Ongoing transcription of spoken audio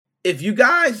if you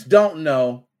guys don't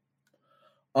know,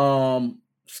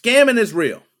 scamming is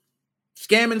real.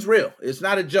 Scamming's real. It's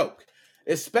not a joke,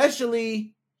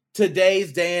 especially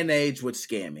today's day and age with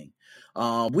scamming.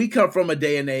 We come from a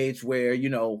day and age where,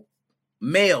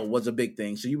 mail was a big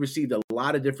thing. So you received a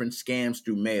lot of different scams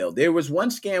through mail. There was one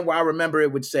scam where I remember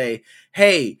it would say,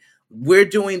 hey, we're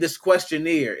doing this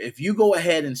questionnaire. If you go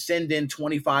ahead and send in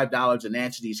 $25 and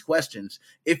answer these questions,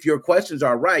 if your questions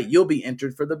are right, you'll be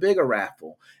entered for the bigger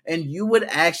raffle. And you would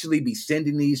actually be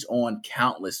sending these on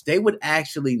countless. They would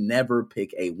actually never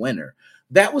pick a winner.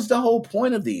 That was the whole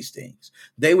point of these things.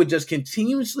 They would just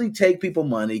continuously take people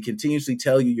money, continuously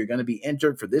tell you you're going to be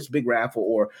entered for this big raffle,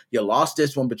 or you lost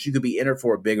this one, but you could be entered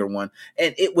for a bigger one.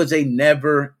 And it was a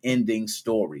never ending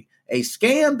story. A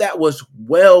scam that was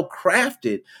well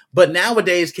crafted, but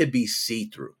nowadays can be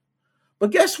see-through.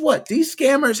 But guess what? These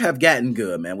scammers have gotten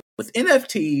good, man. With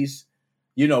NFTs,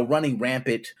 running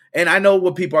rampant. And I know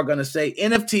what people are going to say.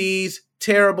 NFTs,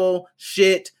 terrible,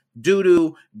 shit,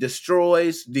 doo-doo,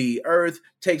 destroys the earth,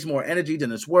 takes more energy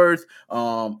than it's worth,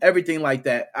 everything like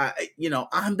that.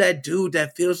 I'm that dude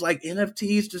that feels like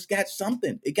NFTs just got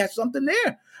something. It got something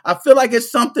there. I feel like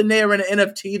it's something there in an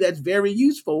NFT that's very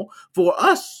useful for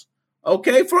us.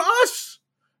 Okay, for us.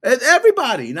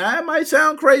 Everybody. Now, it might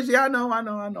sound crazy. I know.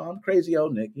 I'm crazy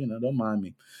old Nick. Don't mind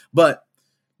me. But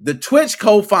the Twitch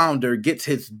co-founder gets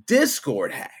his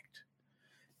Discord hacked.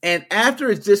 And after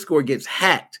his Discord gets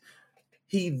hacked,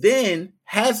 he then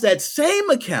has that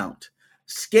same account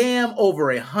scam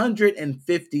over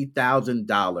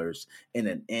 $150,000 in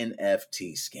an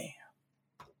NFT scam.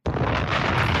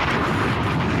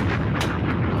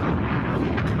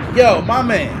 Yo, my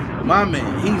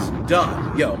man, he's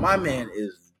done. Yo, my man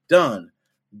is done.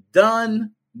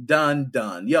 Done.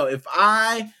 Yo, if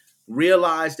I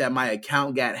realized that my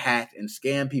account got hacked and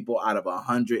scammed people out of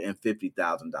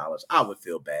 $150,000, I would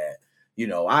feel bad.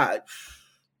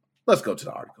 Let's go to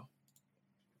the article.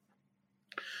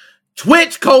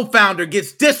 Twitch co-founder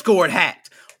gets Discord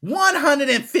hacked.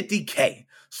 $150K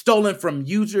stolen from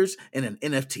users in an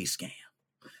NFT scam.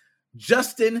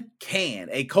 Justin Can,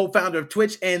 a co-founder of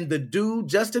Twitch, and the dude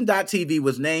Justin.tv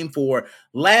was named for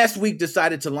last week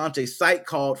decided to launch a site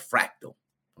called Fractal.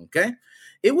 Okay?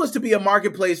 It was to be a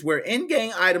marketplace where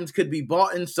in-game items could be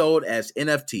bought and sold as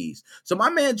NFTs. So my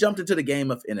man jumped into the game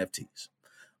of NFTs.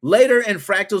 Later in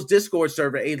Fractal's Discord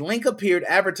server, a link appeared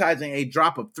advertising a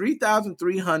drop of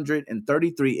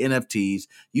 3,333 NFTs.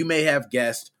 You may have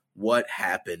guessed what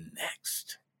happened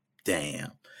next.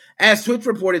 Damn. As Twitch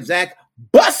reported, Zach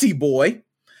Bussy Boy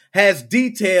has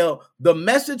detailed the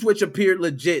message, which appeared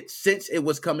legit since it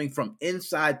was coming from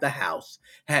inside the house,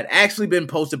 had actually been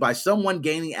posted by someone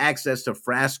gaining access to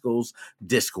Fractal's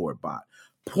Discord bot,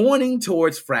 pointing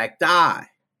towards Fracti.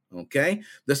 Okay,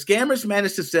 the scammers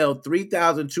managed to sell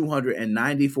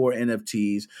 3,294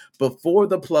 NFTs before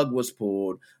the plug was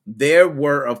pulled. There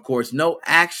were, of course, no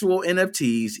actual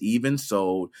NFTs even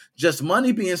sold, just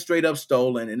money being straight up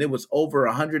stolen, and it was over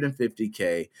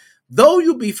 150K. Though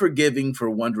you'll be forgiving for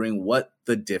wondering what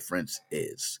the difference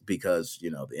is, because, the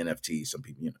NFTs, some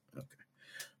people, okay.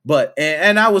 But,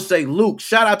 and I would say, Luke,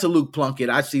 shout out to Luke Plunkett.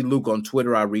 I see Luke on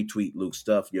Twitter. I retweet Luke's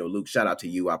stuff. Yo, Luke, shout out to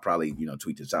you. I'll probably,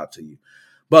 tweet this out to you.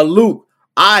 But Luke,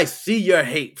 I see your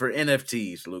hate for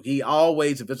NFTs, Luke. He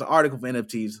always, if it's an article for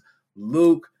NFTs,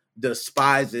 Luke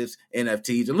despises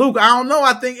NFTs. And Luke, I don't know.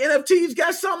 I think NFTs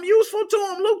got something useful to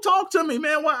him. Luke, talk to me,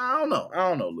 man. Well, I don't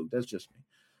know, Luke. That's just me.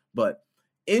 But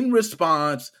in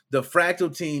response, the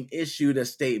Fractal team issued a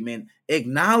statement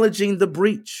acknowledging the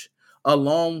breach,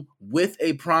 along with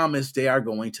a promise they are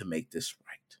going to make this right.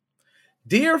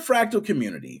 Dear Fractal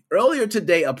community, earlier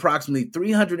today, approximately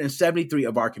 373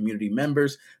 of our community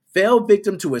members fell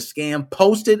victim to a scam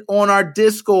posted on our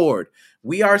Discord.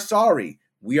 We are sorry.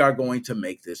 We are going to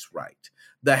make this right.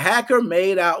 The hacker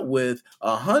made out with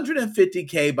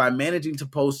 150K by managing to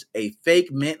post a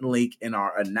fake mint link in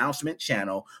our announcement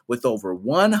channel with over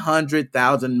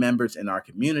 100,000 members in our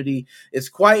community. It's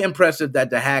quite impressive that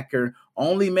the hacker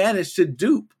only managed to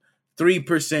dupe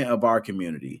 3% of our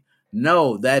community.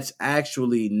 No, that's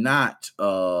actually not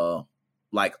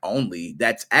only.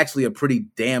 That's actually a pretty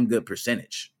damn good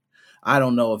percentage. I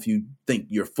don't know if you think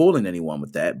you're fooling anyone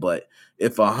with that, but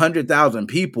if 100,000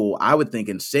 people, I would think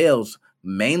in sales,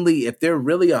 mainly if they're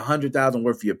really 100,000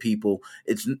 worth of your people,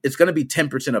 it's going to be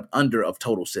 10% of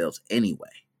total sales anyway.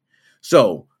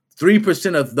 So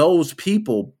 3% of those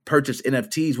people purchase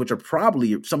NFTs, which are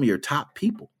probably some of your top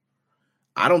people.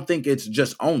 I don't think it's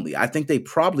just only. I think they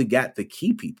probably got the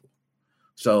key people.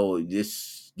 So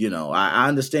this, I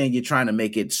understand you're trying to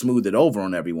make it smooth it over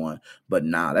on everyone, but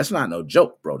nah, that's not no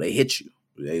joke, bro. They hit you.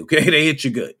 Okay, they hit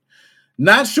you good.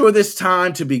 Not sure this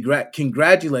time to be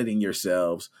congratulating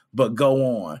yourselves, but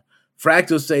go on.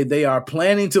 Fractals say they are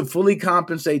planning to fully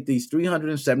compensate these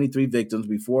 373 victims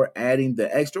before adding the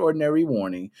extraordinary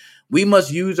warning. We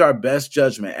must use our best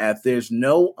judgment as there's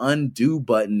no undo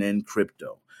button in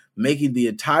crypto, making the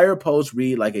entire post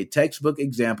read like a textbook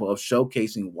example of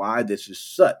showcasing why this is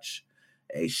such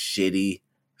a shitty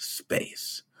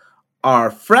space.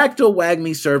 Our Fractal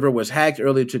WAGMI server was hacked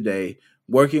earlier today.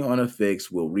 Working on a fix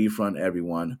will refund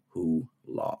everyone who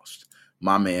lost.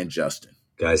 My man, Justin.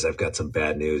 Guys, I've got some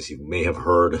bad news. You may have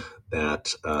heard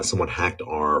that someone hacked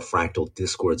our Fractal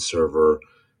Discord server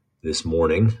this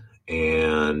morning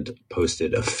and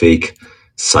posted a fake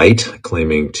site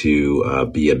claiming to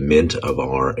be a mint of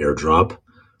our airdrop,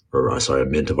 a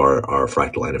mint of our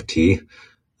Fractal NFT.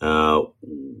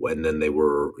 And then they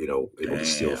were, able to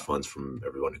steal funds from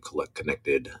everyone who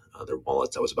connected their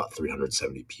wallets. That was about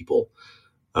 370 people.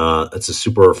 It's a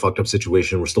super fucked up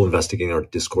situation. We're still investigating our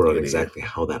Discord on exactly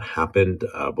how that happened,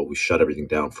 but we shut everything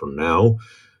down for now.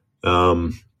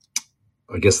 I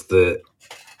guess the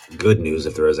good news,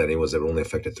 if there is any, was that it only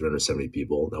affected 370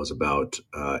 people. That was about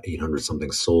 800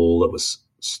 something SOL that was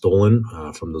stolen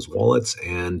from those wallets,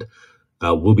 and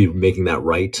we'll be making that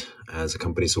right as a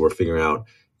company. So we're figuring out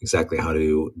exactly how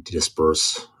to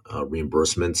disperse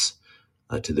reimbursements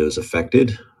to those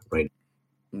affected. Right?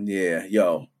 Yeah,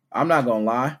 yo. I'm not going to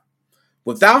lie.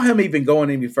 Without him even going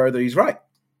any further, he's right.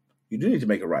 You do need to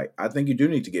make it right. I think you do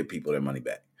need to give people their money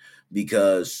back.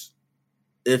 Because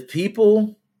if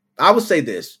people, I would say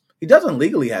this, he doesn't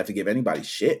legally have to give anybody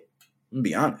shit. I'm going to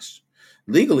be honest.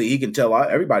 Legally, he can tell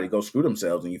everybody to go screw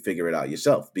themselves and you figure it out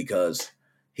yourself because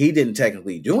he didn't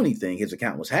technically do anything. His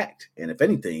account was hacked. And if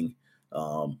anything,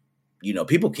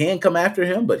 people can come after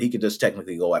him, but he could just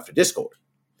technically go after Discord.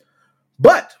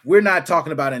 But we're not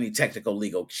talking about any technical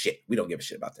legal shit. We don't give a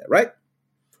shit about that, right?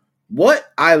 What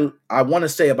I want to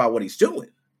say about what he's doing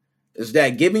is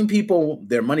that giving people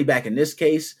their money back in this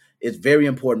case is very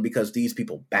important because these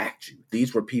people backed you.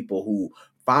 These were people who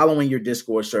following your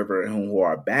Discord server and who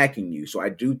are backing you. So I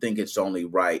do think it's only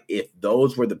right if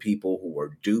those were the people who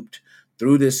were duped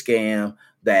through this scam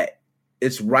that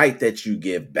it's right that you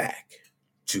give back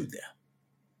to them.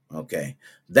 Okay,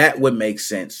 that would make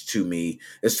sense to me,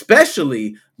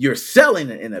 especially you're selling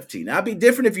an NFT. Now, it'd be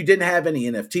different if you didn't have any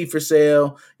NFT for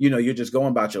sale. You're just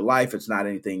going about your life. It's not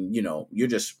anything, you're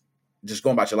just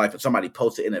going about your life and somebody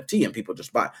posts an NFT and people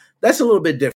just buy. That's a little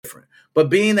bit different. But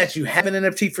being that you have an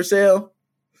NFT for sale,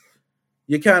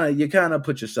 you kind of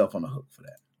put yourself on the hook for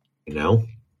that.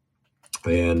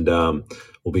 And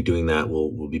we'll be doing that.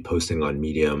 We'll be posting on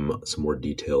Medium some more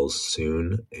details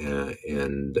soon,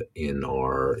 and in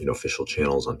our official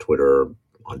channels on Twitter,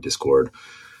 on Discord.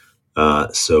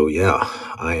 So yeah,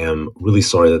 I am really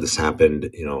sorry that this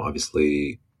happened.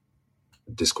 Obviously,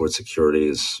 Discord security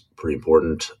is pretty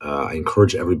important. I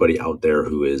encourage everybody out there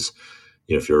who is,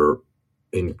 if you're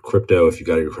in crypto, if you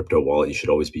got your crypto wallet, you should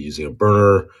always be using a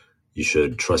burner. You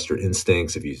should trust your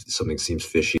instincts. If something seems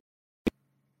fishy.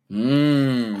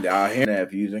 Y'all hear that?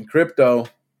 If you're using crypto,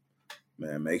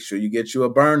 man, make sure you get you a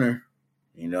burner.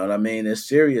 You know what I mean? It's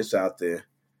serious out there.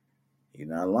 You're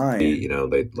not lying. They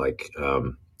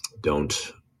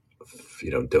don't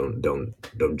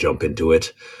jump into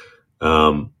it.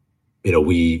 Fractal's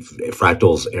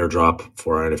airdrop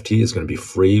for our NFT is going to be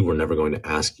free. We're never going to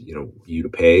ask, you to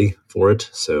pay for it.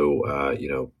 So,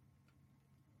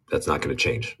 that's not going to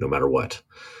change no matter what.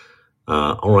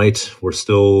 All right.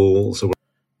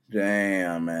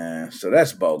 Damn, man. So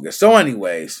that's bogus. So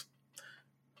anyways,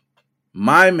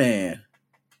 my man.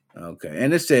 Okay.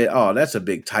 And it said, oh, that's a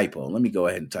big typo. Let me go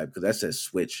ahead and type because that says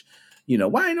switch.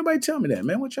 Why ain't nobody tell me that,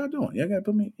 man? What y'all doing? Y'all got to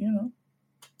put me,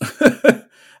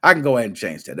 I can go ahead and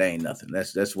change that. That ain't nothing.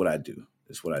 That's what I do.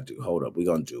 That's what I do. Hold up. We're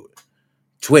going to do it.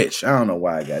 Twitch. I don't know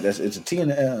why I got that. It's a T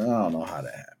and L. I don't know how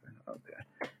that happened. Okay.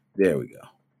 There we go.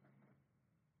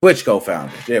 Twitch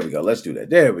co-founder. There we go. Let's do that.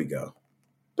 There we go.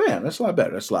 Bam. That's a lot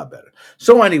better.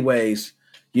 So anyways,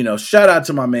 shout out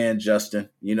to my man, Justin.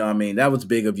 That was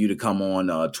big of you to come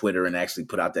on Twitter and actually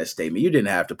put out that statement. You didn't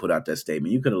have to put out that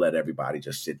statement. You could have let everybody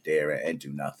just sit there and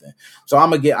do nothing. So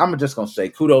I'm just going to say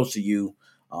kudos to you.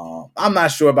 I'm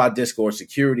not sure about Discord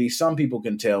security. Some people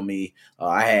can tell me.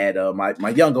 I had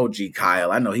my young OG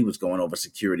Kyle. I know he was going over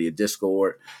security at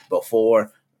Discord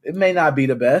before. It may not be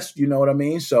the best. You know what I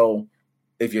mean? So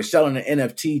if you're selling an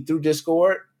NFT through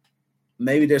Discord,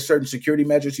 maybe there's certain security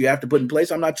measures you have to put in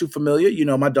place. I'm not too familiar.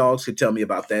 My dogs could tell me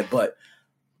about that. But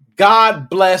God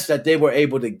bless that they were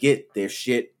able to get their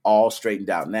shit all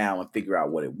straightened out now and figure out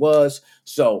what it was.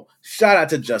 So shout out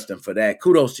to Justin for that.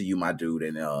 Kudos to you, my dude.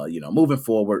 And, moving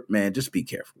forward, man, just be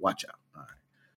careful. Watch out.